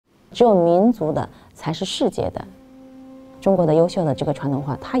只有民族的才是世界的。中国的优秀的这个传统文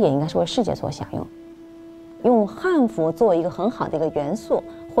化，它也应该是为世界所享用。用汉服作为一个很好的一个元素，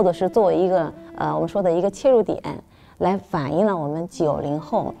或者是作为一个我们说的一个切入点，来反映了我们90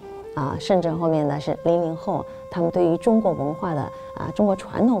后甚至后面的是00后，他们对于中国文化的中国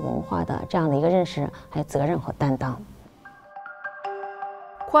传统文化的这样的一个认识，还有责任和担当。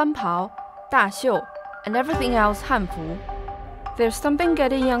宽袍、大袖 and everything else Hanfu. There's something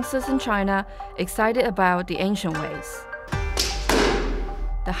getting youngsters in China excited about the ancient ways.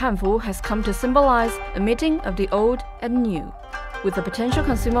 The Hanfu has come to symbolize a meeting of the old and new, with a potential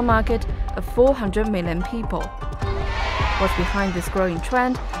consumer market of 400 million people. What's behind this growing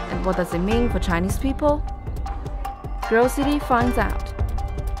trend, and what does it mean for Chinese people? girlcity finds out.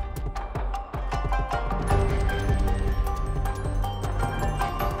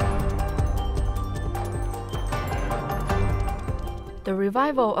 The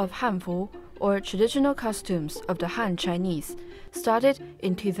revival of Hanfu, or traditional costumes of the Han Chinese, started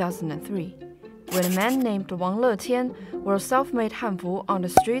in 2003, when a man named Wang Letian wore a self-made Hanfu on the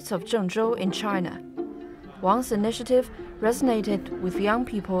streets of Zhengzhou in China. Wang's initiative resonated with young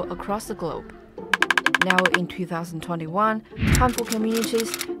people across the globe. Now in 2021, Hanfu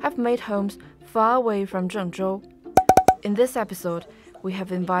communities have made homes far away from Zhengzhou. In this episode, we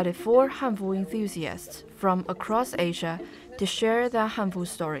have invited 4 Hanfu enthusiasts from across Asia to share their Hanfu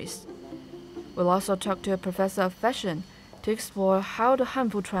stories. We'll also talk to a professor of fashion to explore how the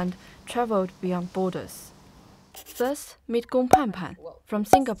Hanfu trend traveled beyond borders. First, meet Gong Panpan from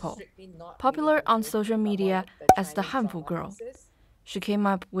Singapore, popular on social media as the Hanfu girl. She came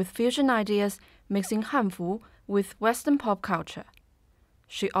up with fusion ideas mixing Hanfu with Western pop culture.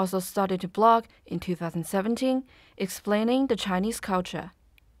 She also started to blog in 2017, explaining the Chinese culture.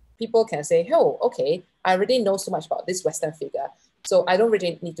 People can say, oh, okay, I already know so much about this Western figure, so I don't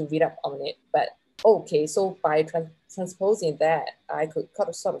really need to read up on it. But okay, so by transposing that, I could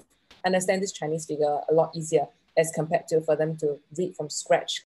sort of understand this Chinese figure a lot easier as compared to for them to read from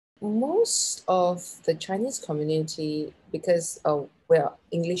scratch. Most of the Chinese community, because we're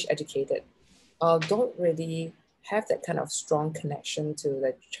English educated, don't really have that kind of strong connection to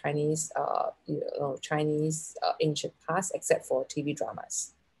the Chinese, Chinese ancient past, except for TV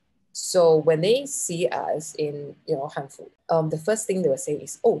dramas. So when they see us in, Hanfu, the first thing they will say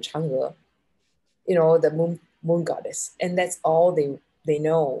is, oh, Chang'e, the moon goddess. And that's all they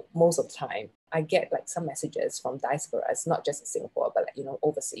know most of the time. I get like some messages from diasporas, not just in Singapore, but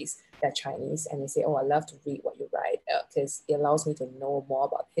overseas, they're Chinese, and they say, oh, I love to read what you write because it allows me to know more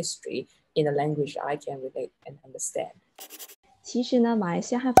about history in a language I can relate and understand. 其实呢，马来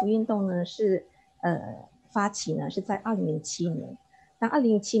西亚汉服运动呢是发起呢是在2007年。当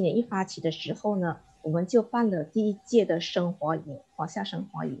2007年一发起的时候呢，我们就办了第1届的生活营，华夏生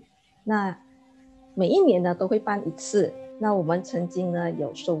活营。那每一年呢都会办一次。那我们曾经呢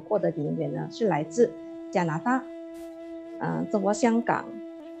有收过的营员呢是来自加拿大、中国香港、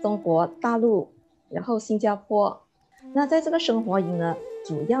中国大陆，然后新加坡。那在这个生活营呢，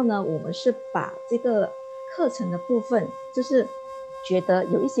主要呢我们是把这个课程的部分，就是觉得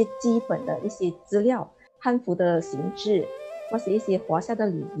有一些基本的一些资料，汉服的形制，或是一些华夏的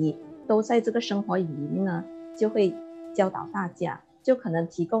礼仪，都在这个生活营里面呢就会教导大家，就可能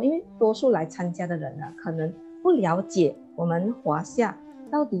提供，因为多数来参加的人呢可能不了解我们华夏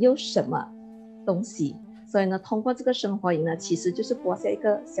到底有什么东西，所以呢通过这个生活营呢，其实就是播下一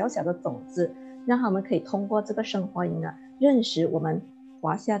个小小的种子，让他们可以通过这个生活营呢认识我们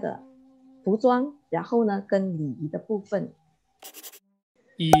华夏的服装，然后呢跟礼仪的部分。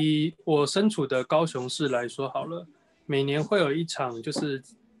以我身处的高雄市来说好了，每年会有一场就是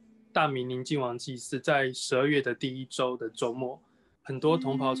大明宁靖王祭祀，在12月的第1周的周末，很多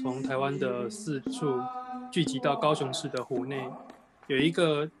同袍从台湾的4处聚集到高雄市的湖内，有一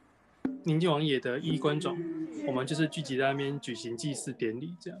个宁靖王爷的衣冠冢，我们就是聚集在那边举行祭祀典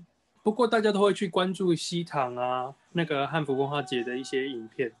礼这样。不过大家都会去关注西塘啊，那个汉服文化节的一些影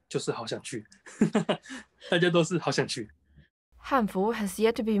片，就是好想去，大家都是好想去。Hanfu has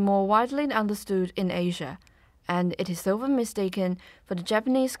yet to be more widely understood in Asia, and it is often mistaken for the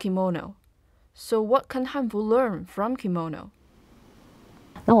Japanese kimono. So what can Hanfu learn from kimono?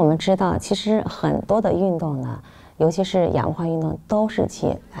 那我们知道，其实很多的运动呢，尤其是亚文化运动，都是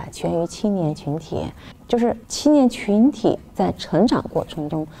起源于青年群体，就是青年群体在成长过程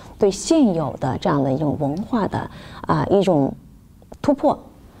中对现有的这样的一种文化的一种突破，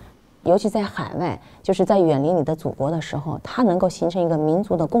尤其在海外，就是在远离你的祖国的时候，它能够形成一个民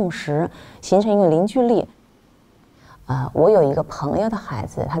族的共识，形成一个凝聚力。我有一个朋友的孩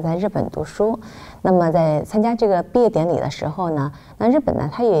子，他在日本读书，那么在参加这个毕业典礼的时候呢，那日本呢，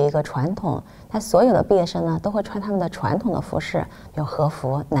它有一个传统，它所有的毕业生呢都会穿他们的传统的服饰，比如和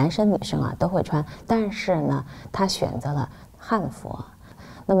服，男生女生啊都会穿，但是呢，他选择了汉服。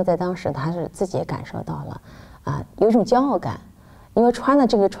那么在当时，他是自己也感受到了有一种骄傲感，因为穿了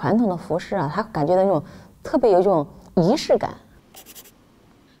这个传统的服饰啊，他感觉到那种特别有一种仪式感。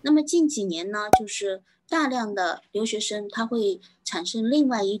那么近几年呢，就是大量的留学生他会产生另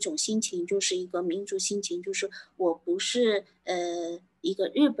外一种心情，就是一个民族心情，就是我不是一个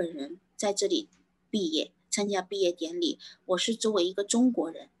日本人在这里毕业参加毕业典礼，我是作为一个中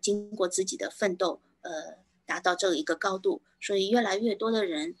国人，经过自己的奋斗达到这一个高度，所以越来越多的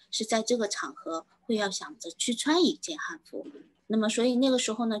人是在这个场合会要想着去穿一件汉服。那么所以那个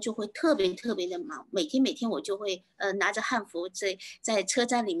时候呢，就会特别的忙，每天我就会拿着汉服在车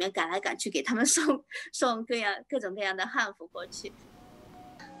站里面赶来赶去，给他们送各种各样的汉服过去。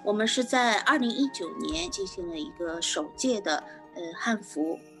我们是在2019年进行了一个首届的汉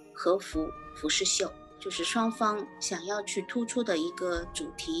服和服服饰秀，就是双方想要去突出的一个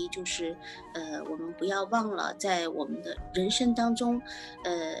主题，就是我们不要忘了在我们的人生当中，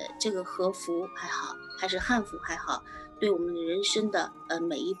这个和服还好，还是汉服还好，对我们的人生的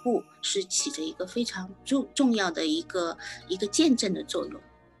每一步是起着一个非常重要的一个见证的作用。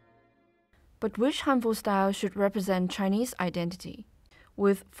But which Hanfu style should represent Chinese identity?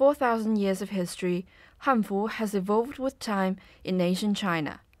 With 4,000 years of history, Hanfu has evolved with time in ancient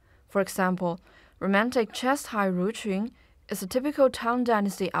China. For example, romantic chest-high ruchun is a typical Tang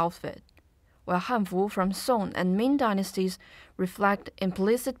Dynasty outfit, while Hanfu from Song and Ming dynasties reflect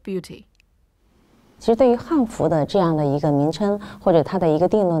implicit beauty. 其实对于汉服的这样的一个名称或者它的一个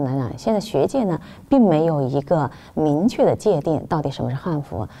定论来讲，现在学界呢并没有一个明确的界定到底什么是汉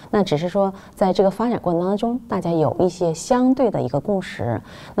服，那只是说在这个发展过程当中，大家有一些相对的一个共识。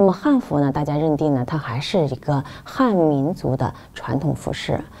那么汉服呢，大家认定呢它还是一个汉民族的传统服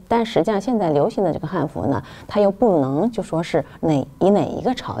饰，但实际上现在流行的这个汉服呢，它又不能就说是以哪一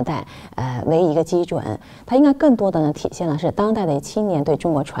个朝代为一个基准，它应该更多的呢体现了是当代的青年对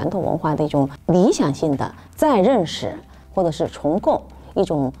中国传统文化的一种理想性的再认识或者是重构，一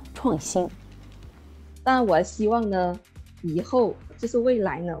种创新。当然我希望呢以后就是未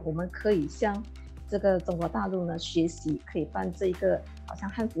来呢，我们可以向这个中国大陆呢学习，可以办这一个好像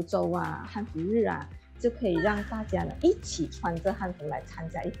汉服周啊、汉服日啊，就可以让大家呢一起穿着汉服来参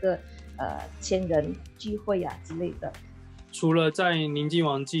加一个千人聚会啊之类的。除了在宁靖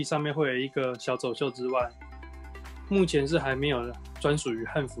王祭上面会有一个小走秀之外，目前是还没有专属于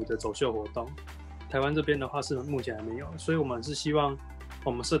汉服的走秀活动。台湾这边的话是目前还没有，所以我们是希望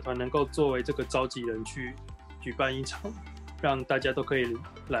我们社团能够作为这个召集人去举办一场，让大家都可以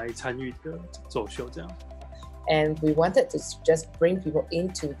来参与的走秀这样。And we wanted to just bring people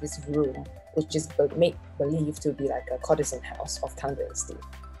into this room, which is made believe to be like a courtesan house of Tang Dynasty,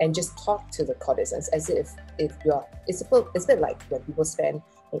 and just talk to the courtesans as if you're. It's a bit like when people spend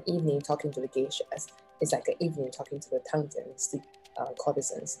an evening talking to the geishas. It's like an evening talking to the Tang Dynasty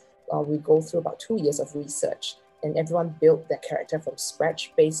courtesans. We go through about 2 years of research, and everyone built their character from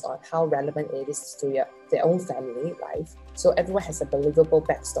scratch based on how relevant it is to their own family life. So everyone has a believable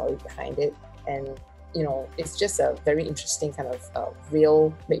backstory behind it, and it's just a very interesting kind of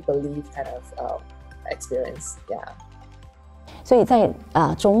real make-believe kind of experience. Yeah. 所以在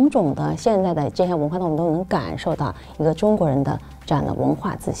种种的现在的这些文化当中，我们都能感受到一个中国人的这样的文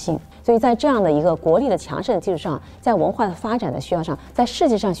化自信。所以在这样的一个国力的强盛的基础上，在文化的发展的需要上，在世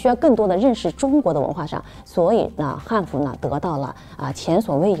界上需要更多的认识中国的文化上，所以呢，汉服呢得到了前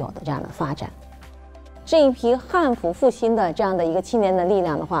所未有的这样的发展。这一批汉服复兴的这样的一个青年的力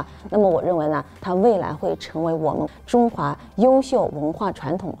量的话，那么我认为呢，它未来会成为我们中华优秀文化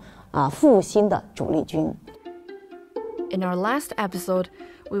传统复兴的主力军。In our last episode,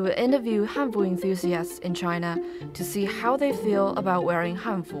 we will interview Hanfu enthusiasts in China to see how they feel about wearing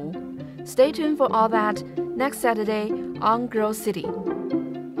Hanfu. Stay tuned for all that next Saturday on girlcity.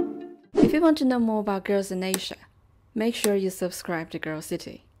 If you want to know more about girls in Asia, make sure you subscribe to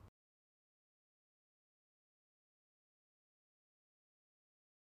girlcity.